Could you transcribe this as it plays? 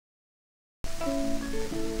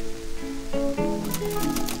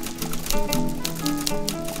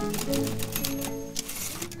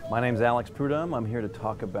My name's Alex Prud'homme. I'm here to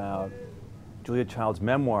talk about Julia Child's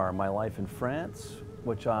memoir, My Life in France,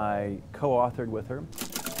 which I co-authored with her.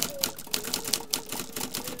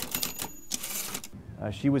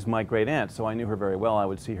 She was my great aunt, so I knew her very well. I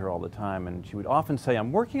would see her all the time, and she would often say,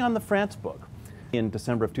 "I'm working on the France book." In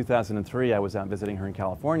December of 2003, I was out visiting her in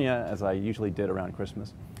California, as I usually did around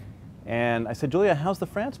Christmas. And I said, "Julia, how's the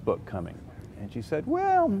France book coming?" And she said,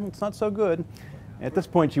 "Well, it's not so good." At this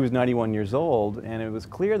point, she was 91 years old, and it was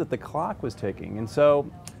clear that the clock was ticking. And so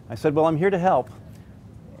I said, "Well, I'm here to help."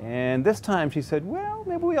 And this time she said, "Well,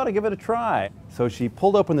 maybe we ought to give it a try." So she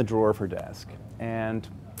pulled open the drawer of her desk, and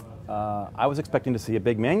I was expecting to see a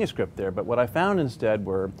big manuscript there, but what I found instead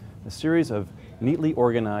were a series of neatly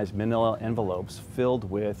organized manila envelopes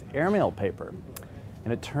filled with airmail paper.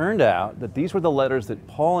 And it turned out that these were the letters that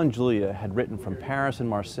Paul and Julia had written from Paris and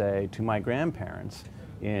Marseille to my grandparents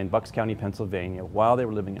in Bucks County, Pennsylvania, while they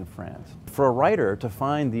were living in France. For a writer to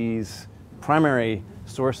find these primary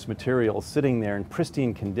source materials sitting there in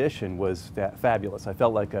pristine condition was fabulous. I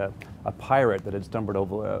felt like a pirate that had stumbled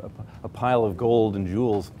over a pile of gold and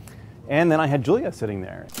jewels. And then I had Julia sitting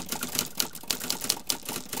there.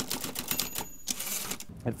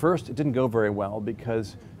 At first, it didn't go very well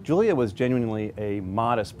because Julia was genuinely a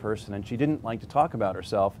modest person and she didn't like to talk about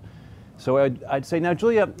herself. So I'd say, "Now,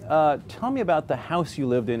 Julia, tell me about the house you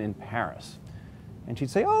lived in Paris." And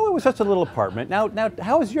she'd say, "Oh, it was just a little apartment. Now,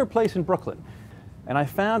 how is your place in Brooklyn?" And I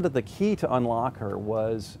found that the key to unlock her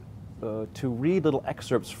was to read little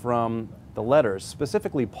excerpts from the letters,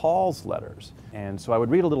 specifically Paul's letters. And so I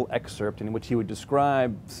would read a little excerpt in which he would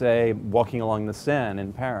describe, say, walking along the Seine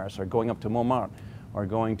in Paris, or going up to Montmartre, or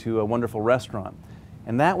going to a wonderful restaurant.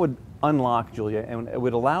 And that would unlock Julia, and it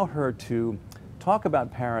would allow her to talk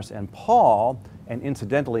about Paris and Paul, and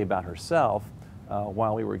incidentally about herself,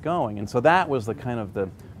 while we were going. And so that was the kind of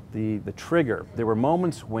the trigger. There were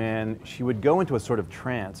moments when she would go into a sort of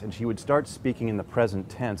trance and she would start speaking in the present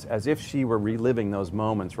tense as if she were reliving those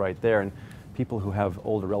moments right there. And people who have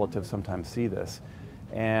older relatives sometimes see this.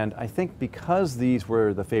 And I think because these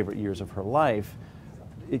were the favorite years of her life,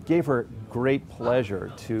 it gave her great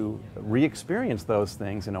pleasure to re-experience those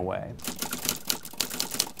things in a way.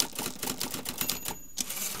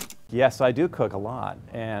 Yes, I do cook a lot,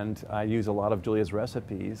 and I use a lot of Julia's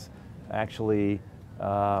recipes. Actually,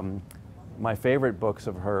 my favorite books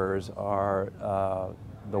of hers are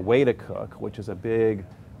The Way to Cook, which is a big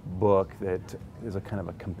book that is a kind of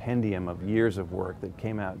a compendium of years of work that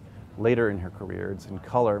came out later in her career. It's in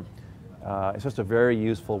color. It's just a very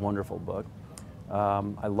useful, wonderful book.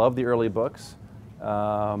 I love the early books,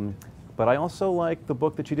 but I also like the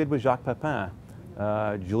book that she did with Jacques Pepin,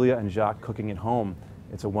 Julia and Jacques Cooking at Home.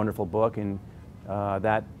 It's a wonderful book, and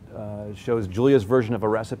that shows Julia's version of a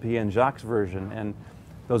recipe and Jacques' version. And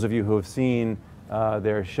those of you who have seen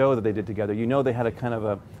their show that they did together, you know they had a kind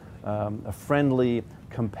of a friendly,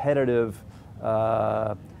 competitive,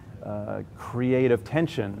 creative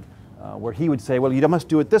tension where he would say, "Well, you must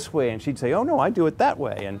do it this way," and she'd say, "Oh no, I do it that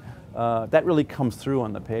way." And that really comes through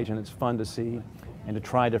on the page, and it's fun to see and to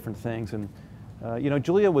try different things. And you know,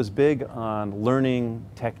 Julia was big on learning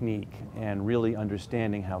technique and really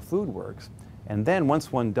understanding how food works. And then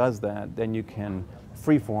once one does that, then you can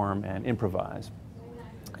freeform and improvise.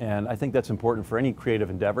 And I think that's important for any creative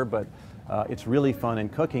endeavor, but it's really fun in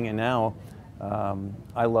cooking. And now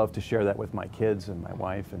I love to share that with my kids and my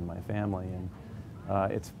wife and my family. And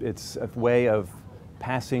it's a way of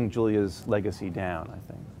passing Julia's legacy down, I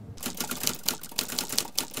think.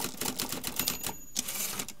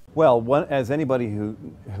 Well, as anybody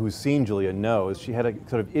who's seen Julia knows, she had a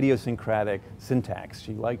sort of idiosyncratic syntax.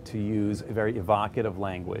 She liked to use a very evocative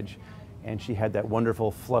language, and she had that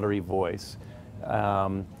wonderful fluttery voice.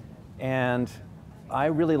 And I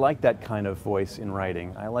really like that kind of voice in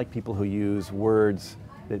writing. I like people who use words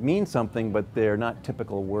that mean something, but they're not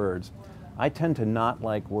typical words. I tend to not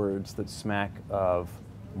like words that smack of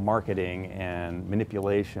marketing and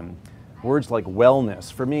manipulation. Words like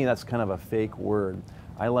wellness, for me, that's kind of a fake word.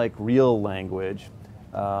 I like real language,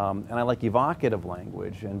 and I like evocative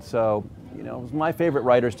language. And so, you know, my favorite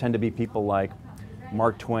writers tend to be people like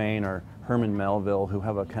Mark Twain or Herman Melville, who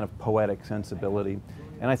have a kind of poetic sensibility.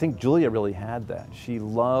 And I think Julia really had that. She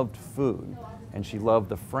loved food, and she loved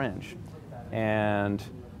the French. And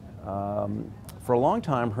for a long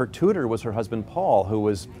time, her tutor was her husband, Paul, who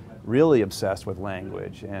was really obsessed with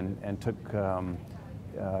language and took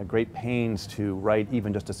great pains to write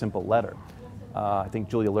even just a simple letter. I think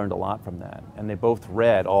Julia learned a lot from that, and they both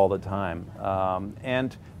read all the time,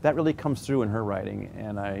 and that really comes through in her writing.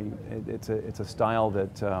 And it's a style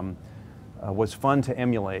that was fun to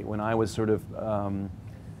emulate. When I was sort of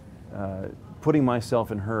putting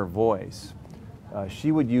myself in her voice.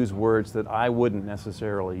 She would use words that I wouldn't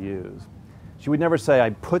necessarily use. She would never say,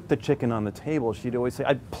 "I put the chicken on the table." She'd always say,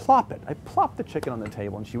 "I'd plop it. I plop the chicken on the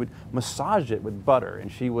table." And she would massage it with butter.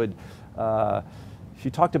 And she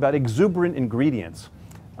talked about exuberant ingredients.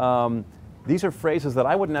 These are phrases that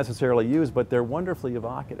I wouldn't necessarily use, but they're wonderfully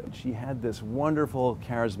evocative. She had this wonderful,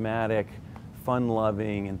 charismatic,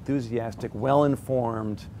 fun-loving, enthusiastic,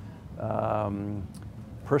 well-informed,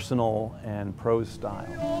 personal and prose style.